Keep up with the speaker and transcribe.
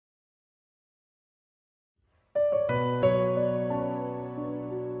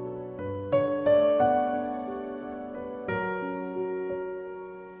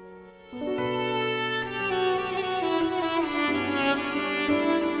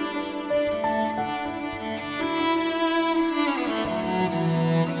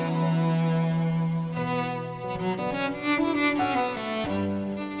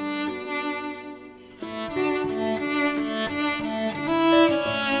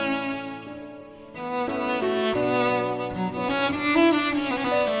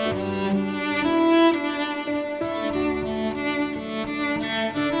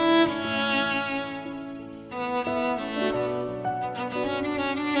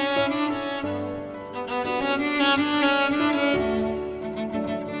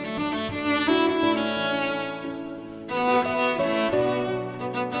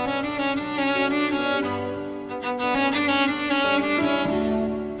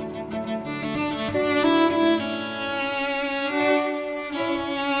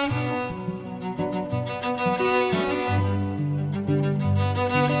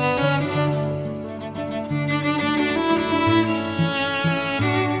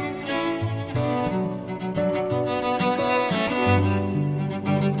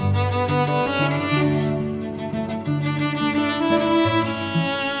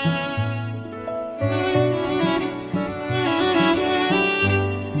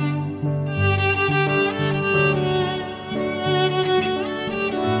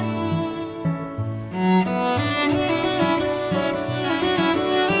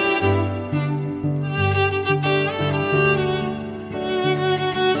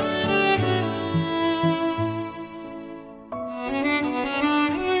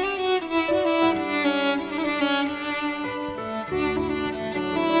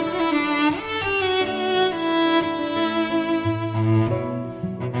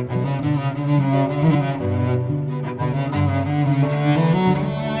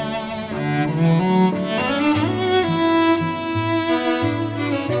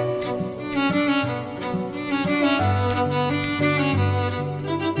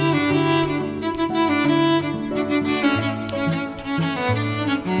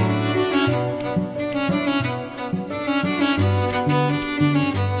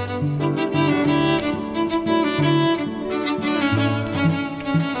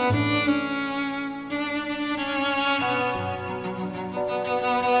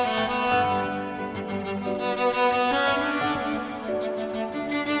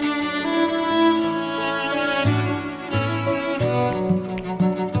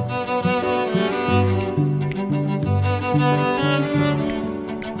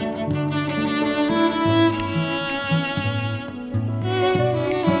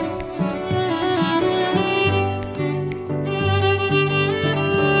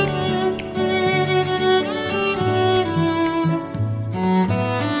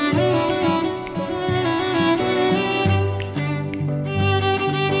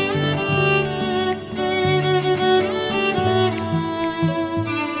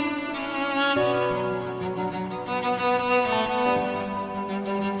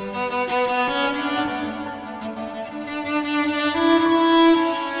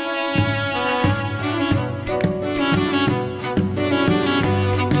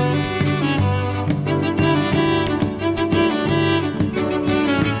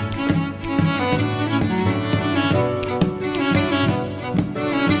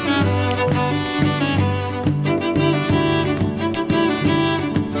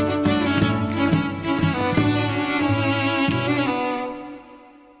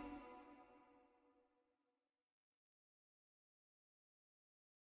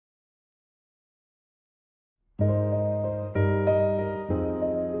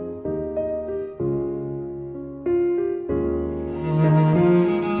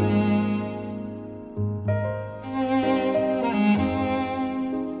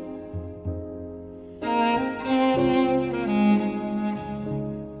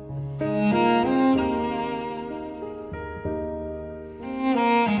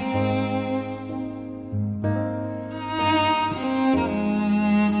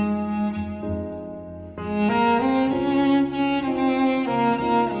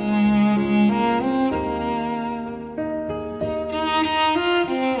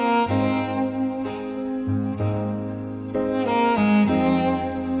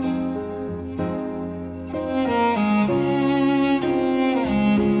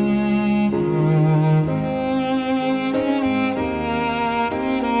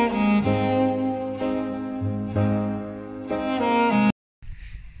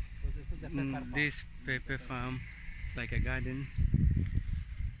This pepper farm, like a garden,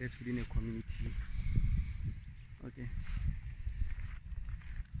 that's within a community. Okay.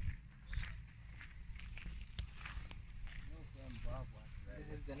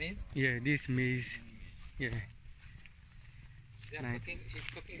 This is the maize? Yeah, this maize. Yeah. She's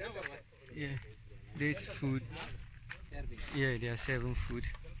cooking that or what? Yeah. This food. Serving. Yeah, they are serving food.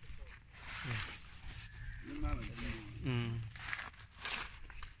 Yeah.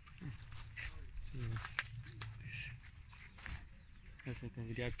 So, as you can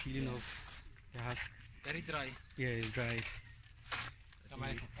see, they are peeling off the husk. Very dry. Yeah, it's dried.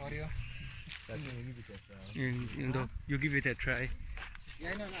 Tamale, Oreo. You give it a try.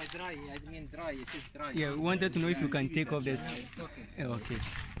 Yeah, no, dry. I mean dry. It is dry. Yeah, we wanted to know if you can take off this. It's okay. Okay.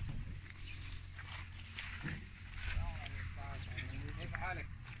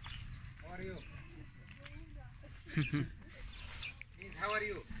 are you? Means how are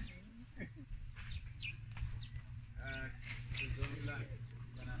you?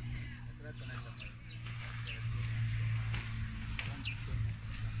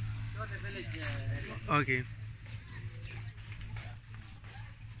 So the village. Okay.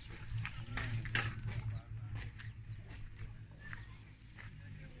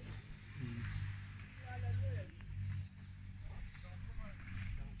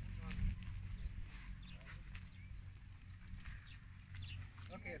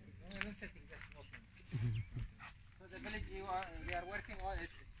 Okay. One setting. That's open. So the village they are working on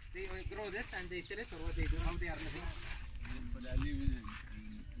it. They grow this and they sell it, or what they do? How they are living?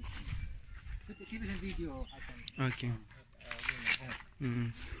 Keep it in video, Hassan. Okay.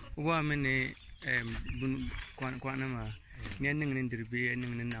 Wa mene kwana ma ni nan nan dirbe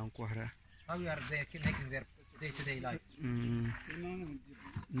nan nan na kwara. How you are they making their day-to-day life?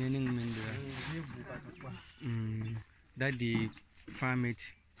 Ni nan men that they farm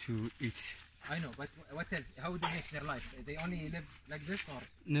it to eat. I know, but what else? How do they make their life? They only live like this, or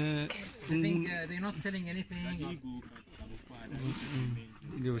No, they're not selling anything?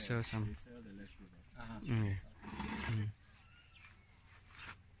 they will sell some. Yeah.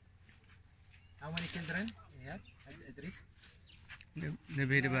 How many children you have, Idris? The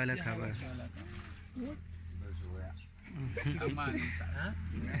baby bala kaba.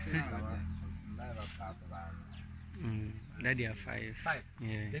 Daddy are 5. 5.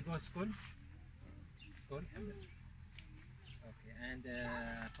 Yeah. They go school? School? Okay, and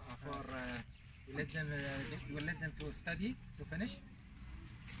you will let them to study, to finish?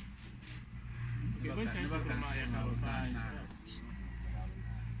 You know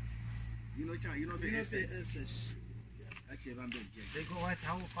the SS. They go what?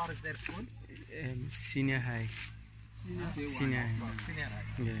 How far is their school? Senior high. Senior high. Senior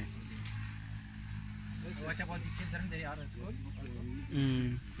high. Yeah. What about the children? They are in school?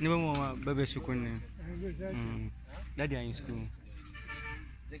 Never more baby sukun. Daddy are in school.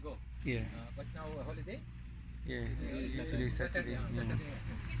 They go. Yeah. But now holiday? Yeah. Today Saturday. Yeah.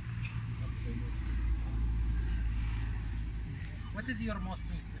 What is your most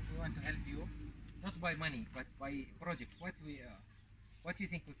needs if we want to help you? Not by money, but by project. What do you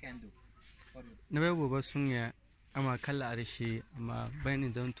think we can do for you? Never was sunya. Ama kala arishi ama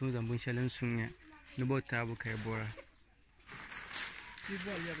bayan zan tun zambun shalin sunya. Nubo tabu kai bora.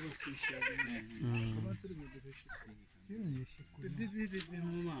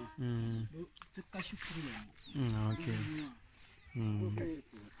 Okay.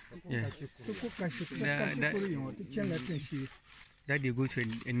 Yeah. That they go to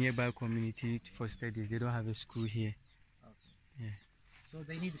a nearby community for studies. They don't have a school here. Okay. Yeah. So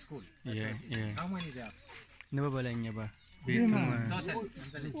they need school. Yeah. Yeah. How many there? Never balanya ba. Total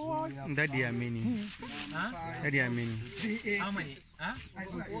village. That they are many. Huh? That they are many. How many? Huh?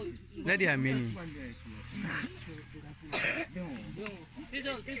 That they are many.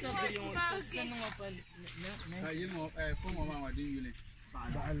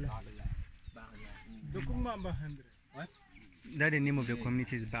 What? That the name of the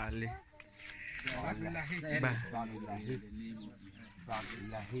community is BAGLAHI.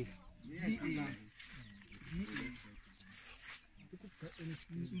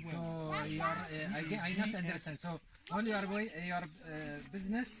 So you are, I not understand. So all your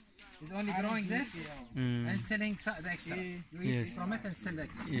business is only growing this and selling the extra. You eat from it and sell the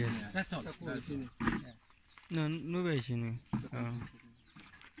extra. Yes. That's all. No, no version.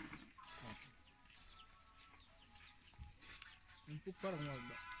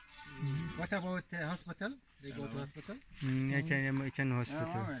 What about hospital? They go to hospital? It's an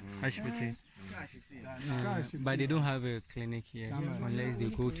hospital. But they don't have a clinic here unless they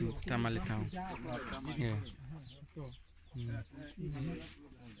go to Tamale town. Yeah.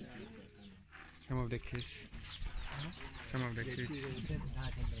 Some of the kids.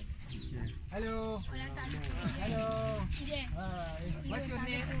 Yeah. Hello. Hello. What's your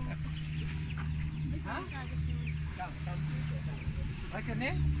name? Huh? What's your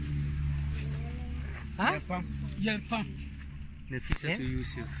name? Huh? Nafisa to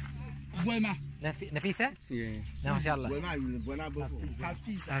Yusuf. نفيسة؟ لا ما شاء الله.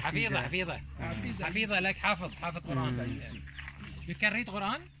 حفيظة لك حافظ قرآن. You can read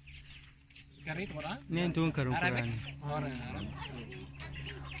Quran? You can read Quran? نين تون كرو Arabic? Quran.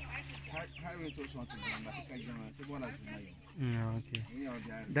 Okay.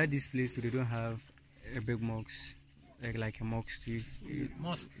 That this place they don't have a big mosque, like a mosque too.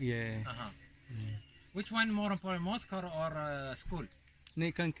 Mosque? Yeah. Which one more important, mosque or school?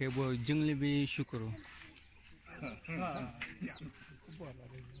 Ne kan kai bo jingle be shukuru.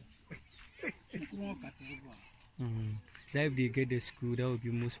 That if they get the school, that would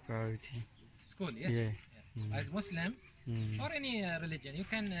be most priority. School, yes. Yeah. As Muslim or any religion, you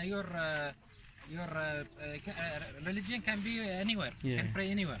can religion can be anywhere. You can pray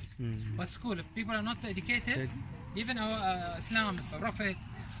anywhere. But school, if people are not educated, even our Islam, Prophet,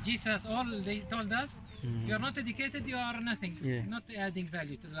 Jesus, all they told us, you are not educated, you are nothing. Not adding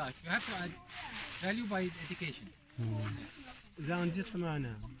value to life. You have to add value by education.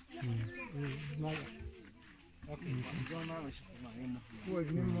 Okay.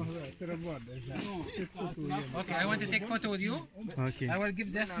 Okay, I want to take photo with you. Okay. I will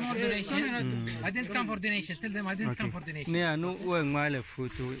give them small donation. I didn't come for donation. Tell them I didn't come for donation. Yeah, no, we ngale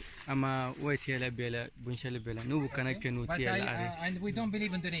photo. Ama we tiela bela, bunshale bela. No, kana kenu tiela. And we don't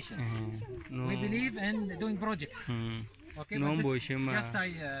believe in donation. We believe in doing projects. Okay, no, but this, just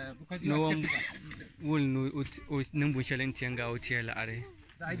because you accepted us. Will no, bunshale ntianga tiela are.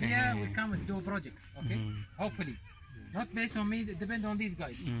 The idea will come and do projects, okay? Hopefully. Not based on me, depend on these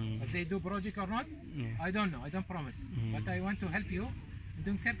guys. If they do project or not, I don't know, I don't promise. But I want to help you in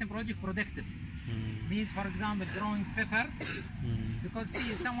doing certain project productive. Means, for example, growing pepper. Because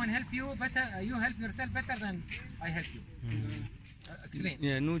see, if someone help you better, you help yourself better than I help you. Explain.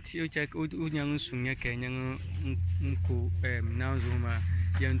 Yeah, no, you check unyang sunya kenyang nko now zuma.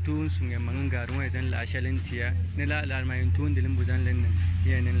 Yang tu sungai mangar rumah dan la shalentia nela la main tu dalam buzan len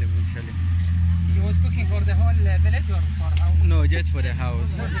ya nen lebih shalen. She was cooking for the whole village or for house? No, just for the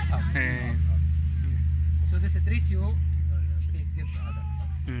house. For this house. So this address you please give to others.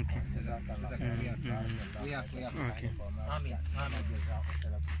 Okay. Okay. Amin.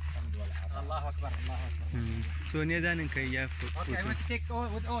 Allahu Akbar. So near than kai ya photo. Okay, I want to take all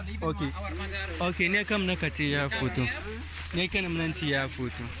with all even okay. Our mother. Okay, near come na kati ya photo. Near kan mnanti ya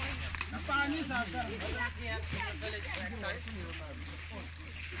photo.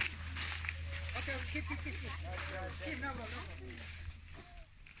 Okay, keep. Keep now.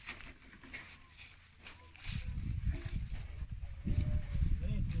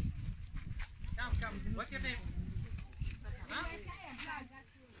 Come. What's your name? Huh?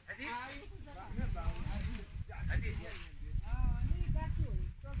 Aziz, yes.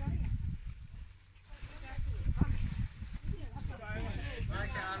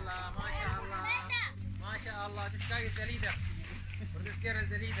 MashaAllah. This guy is the leader. Or this girl is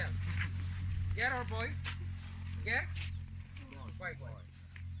the leader. Girl or boy? Girl? Boy.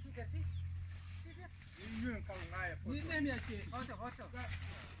 See?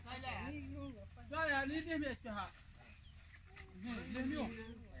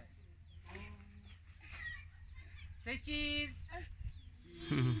 Say cheese.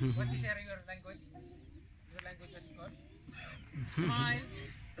 What is your language? Your language what you call? Smile.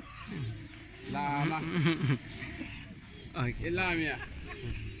 Lama. Okay. Ilamia.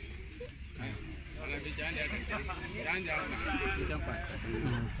 Jangan.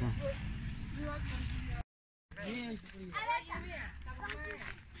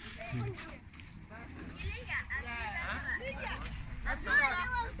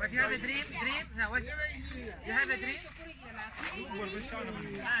 But you have a dream? No, what? You have a dream?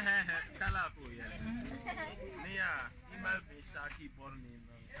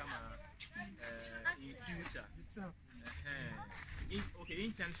 Okay,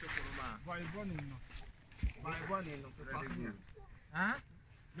 intention Huh?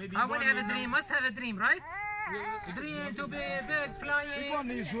 How many have a dream? Must have a dream, right? Dream to be big, flying,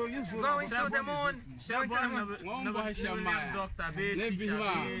 going to the moon.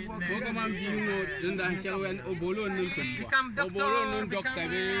 Become doctor,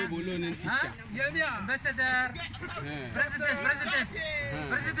 ambassador,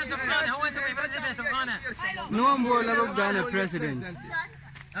 president of Ghana. Who want to be president of Ghana? No one will ever Ghana president.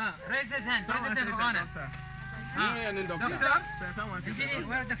 Raise his hand, president of Ghana. Doctor? Engineer,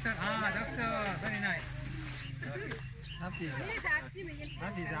 where doctor? Doctor, very nice.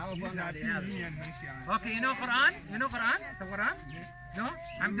 Okay, you know Quran? So Quran? No?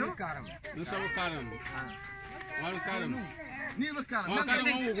 Hamdu? No sabe Karam. One Karam. Make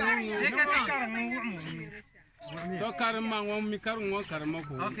a song. To Karam man one mi Karam one Karam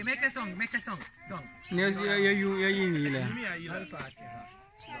ko. Okay, make a song. Song. Yes, you nila.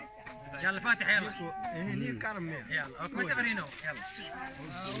 يلا فاتح يلا هني كرم يلا كنت برينو يلا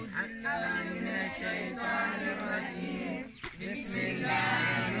أعوذ بالله من الشيطان الرجيم بسم الله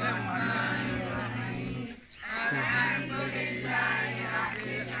الرحمن الرحيم الحمد لله رب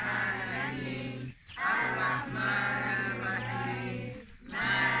العالمين الرحمن الرحيم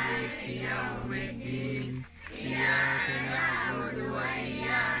مالك يوم الدين إياك نعبد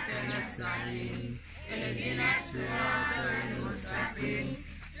وإياك نستعين اهدنا الصراط المستقيم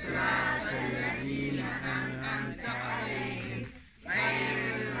صراط الذين أنعمت عليهم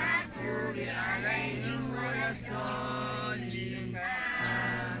غير المغضوب عليهم ولا الضالين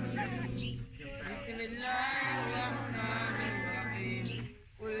آمين. بسم الله الرحمن الرحيم.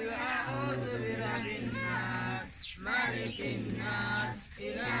 قل أعوذ برب الناس ملك الناس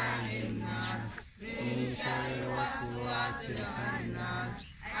إله الناس من شر الوسواس الخناس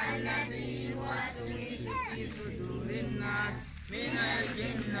الذي يوسوس في صدور الناس من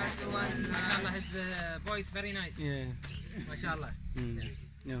الجنة والناس. MashaAllah, his voice very nice. Yeah. MashaAllah.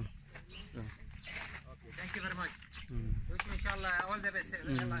 Yeah. Okay, thank you very much. Wish you inshallah all the best.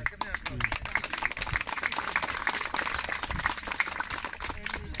 Allah, give me a applause.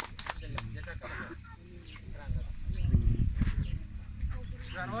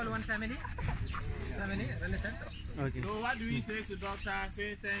 You are all one family? Family, relative? Okay. So what do we say to doctor?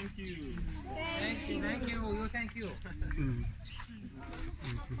 Say thank you. Thank you, thank you, you thank you.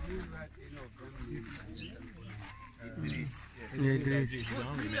 Yeah, Idris.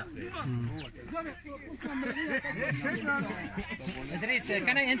 Idris,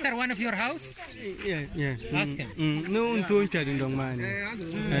 can I enter one of your house? Yeah. Ask him. No, don't tell him, don't mind.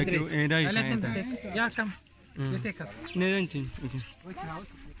 Idris, Right. I let him take. Yeah, come. You take us. No, don't think. Okay. Which house?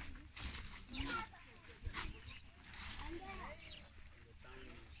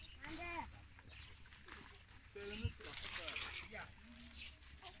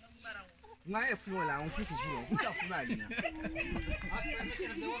 Ask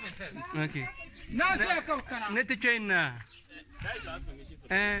permission of the woman first. Okay. Net chain na. Guys, ask permission for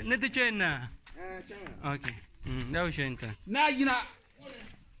Net chain na. Okay. That was Shanta.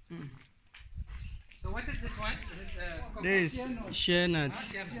 So what is this one? This is share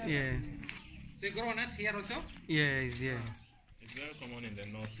nuts. Yeah. So you grow nuts here also? Yes, yeah. It's very common in the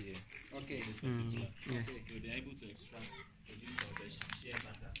north here. Okay. This particular. Yeah. So they're able to extract the use of the shea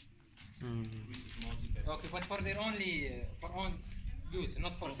butter, Mm. which is multi-purpose. Okay, but for their only for own use,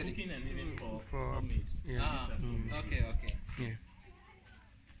 not for For selling. cooking and even for For- homemade. Yeah. Ah, okay. Yeah.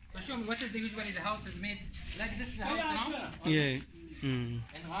 So show me, what is usually the house is made like this the house now? Yeah. In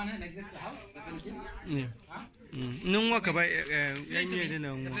Ghana, like this the house, the villages? Yeah. Huh? Nung waka ba Explain to me, yan the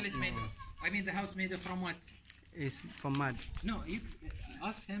yun village made I mean the house made from what? is from mud. No, you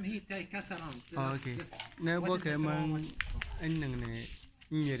ask him, he take us around. Oh, okay. Just- Na what is boka this man around? annang ne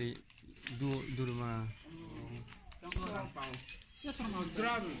nyeri durma. Just from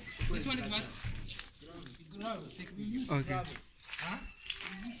outside. This one is what? Okay. Huh?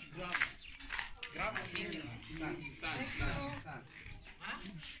 Gravel means sand. Huh?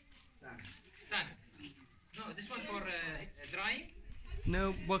 Sand. No, this one for drying?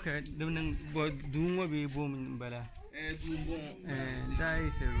 Na boka nang bo dungo bi bom bala. That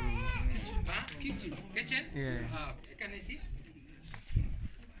is a room. Huh? Kitchen. Kitchen? Yeah. Can I see?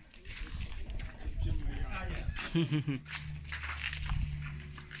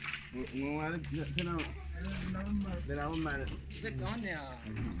 Is it on there?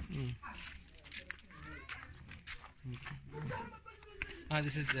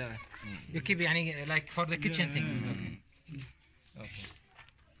 This is you keep يعني like for the kitchen things. Okay.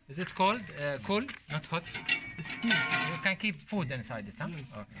 Is it cold? Cool, not hot. It's cool. You can keep food inside it, huh?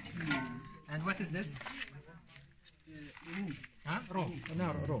 Okay. And what is this? Huh? Room. No,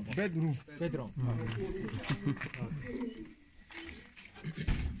 room. Bedroom. Bedroom.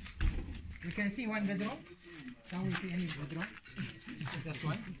 We can see one bedroom. Can we see any bedroom? Just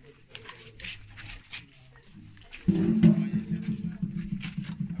one.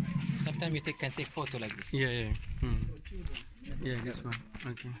 Sometimes you can take photo like this. Yeah. Yeah, this one.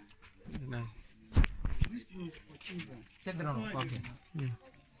 Okay. Nice. Children room. Okay.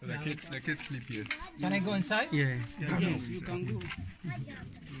 So the kids sleep here. Can I go inside? Yeah. Yes, you can go.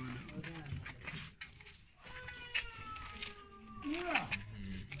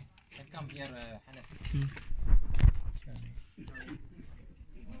 Can come here, Hanafi.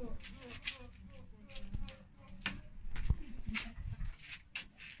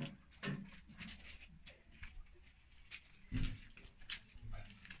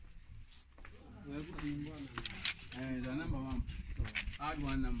 The number one. So add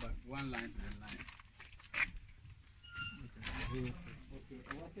one number, one line to the line.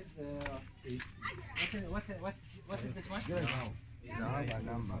 What is this one?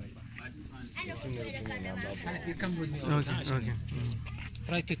 Hanafi, you come with me. also, Okay. عشان Okay.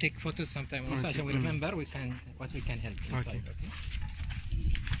 Try to take photos sometime also عشان we remember we can what we can help inside. Okay.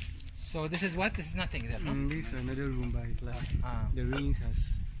 So this is what? This is nothing there, no? This is another room by class. Ah, The rains has.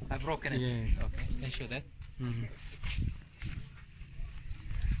 I've broken it. Yeah. Okay, can show that. Mhm.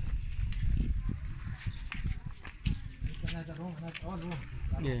 Another room, another all room.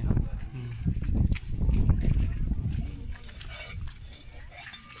 Yeah.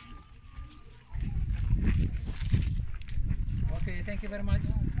 Okay, thank you very much.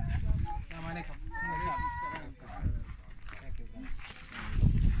 Assalamu alaikum.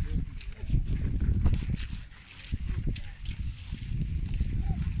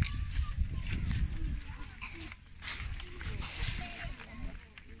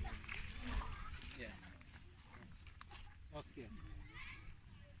 Thank you.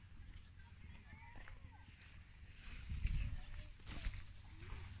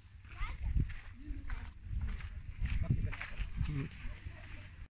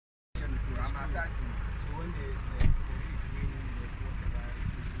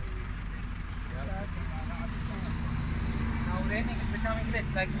 Now raining is becoming less,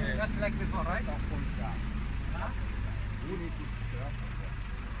 like not like before, right? Huh?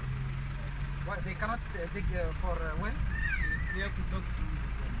 What, they cannot dig for well? You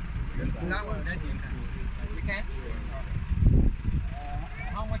can?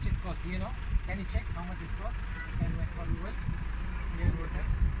 How much it costs? Do you know? Can you check how much it costs? Can we for well? Near water?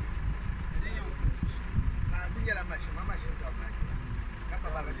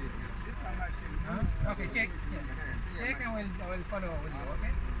 Okay, check. Yeah. Check and we'll follow with you,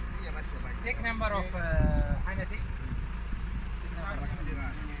 okay? Take number of Hanafi.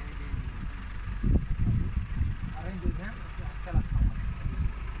 Arrange with them. Tell us how much.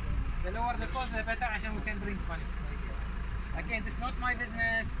 The lower the cost, the better, عشان we can bring money. Again, this is not my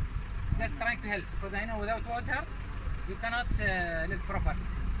business. Just trying to help because I know without water you cannot live properly.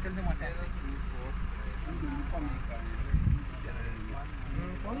 Tell them what's happening.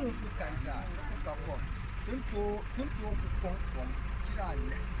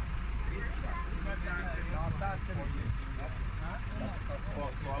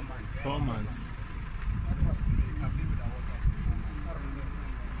 Four months.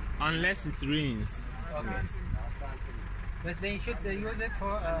 Unless it rains. Yes. But they should use it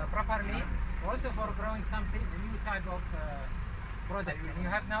for properly, also for growing something, a new type of product. And you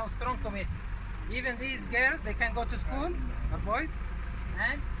have now strong committee. Even these girls, they can go to school, or boys,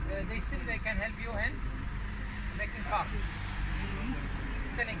 and they can help you in making coffee,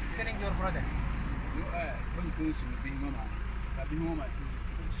 selling your products.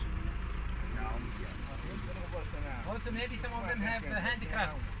 Also, maybe some of them have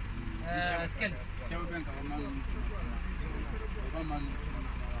handicraft skills.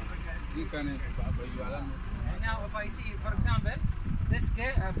 And now, if I see, for example, this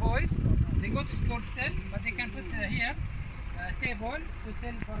boys, they go to school still, but they can put here a table to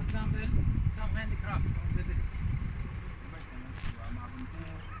sell, for example, some handicrafts of the village.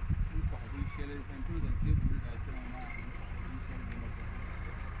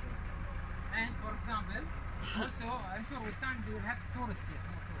 And for example, also, I'm sure with time we will have tourists here.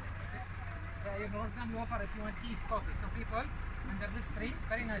 For example, we offer if you want tea, coffee. Some people under this tree,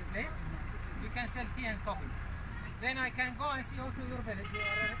 very nice place, you can sell tea and coffee. Then I can go and see also your village. You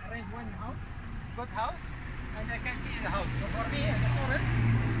arrange one house, good house, and I can see the house. So for me as a tourist,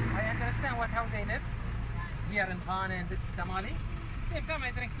 I understand how they live here in Ghana and this Tamale. Same time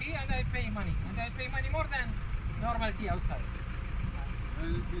I drink tea and I pay money. And I pay money more than normal tea outside.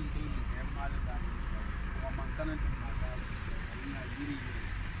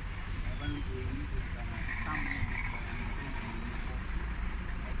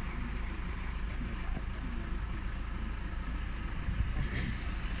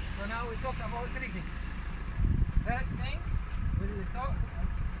 So now we talk about three things. First thing, we will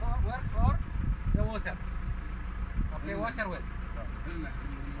work for the water. Okay, water well.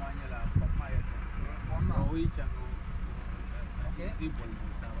 Okay.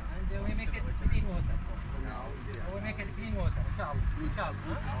 And we make it clean water. We make it clean water, inshallah. Inshallah.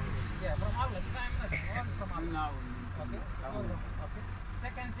 Huh? Yeah, from Allah. This I'm not from Allah. Okay. Okay.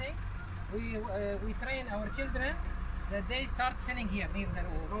 Second thing, we train our children that they start selling here near the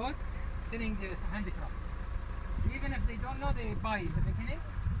road, selling the handicraft. Even if they don't know, they buy in the beginning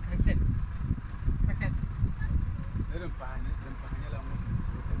and sell. Second.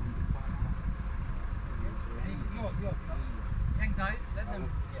 Thank guys, let them.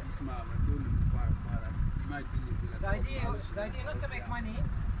 The idea not to make money,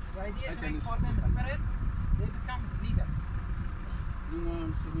 the idea is to make for them spirit, they become leaders.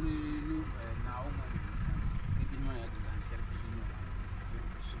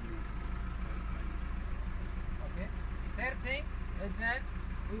 Okay. Third thing is that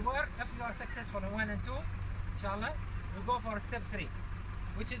we work, if you are successful in 1 and 2, inshallah, we go for step 3,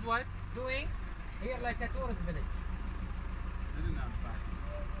 which is what? Doing here like a tourist village.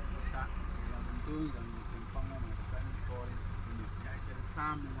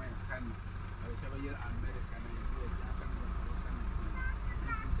 Sam when can I was ever year American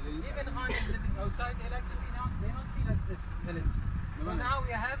Even on living outside, they like to see now. They don't see like this village. So now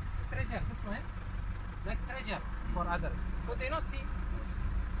we have treasure. This one, like treasure for others. So they not see.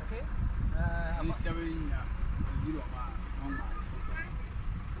 Okay.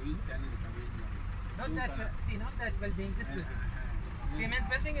 Not that. See, not that building. This building. Cement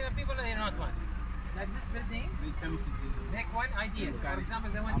building. People they not want. Like this building. Make one idea. For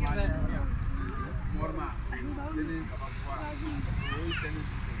example, the one here.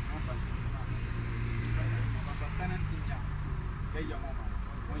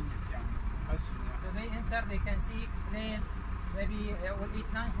 So they enter, they can see, explain, maybe will eat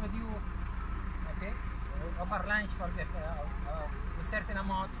lunch with you, okay? Offer lunch for the a certain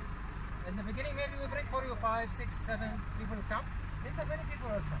amount. In the beginning, maybe we bring for you 5, 6, 7 people will come. Later, many people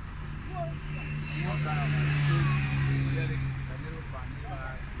will come.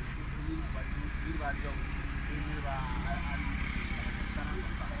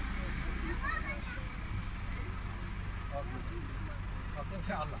 Okay,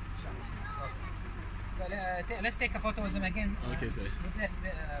 inshallah. So let's take a photo with them again. Okay, sir.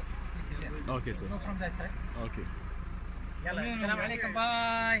 Okay, sir. Go from that side. Okay. Yalla, salam alaikum,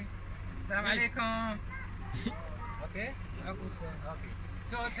 bye. Salam alaikum. Okay? Okay.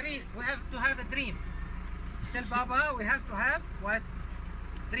 So three, we have to have a dream. Tell Baba we have to have what?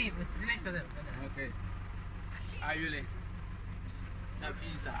 Dream. Explain to them. Okay. Ayule.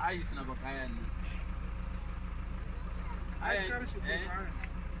 Nafisa, ayis na bakayan. I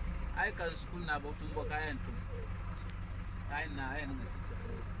can school na about bakayan too. I know the teacher.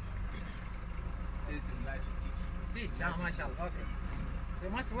 Says in life to teach. Teach, mashallah. Okay. So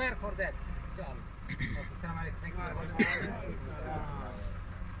you must work for that. Inshallah. Okay, salam alaikum. Thank you very much.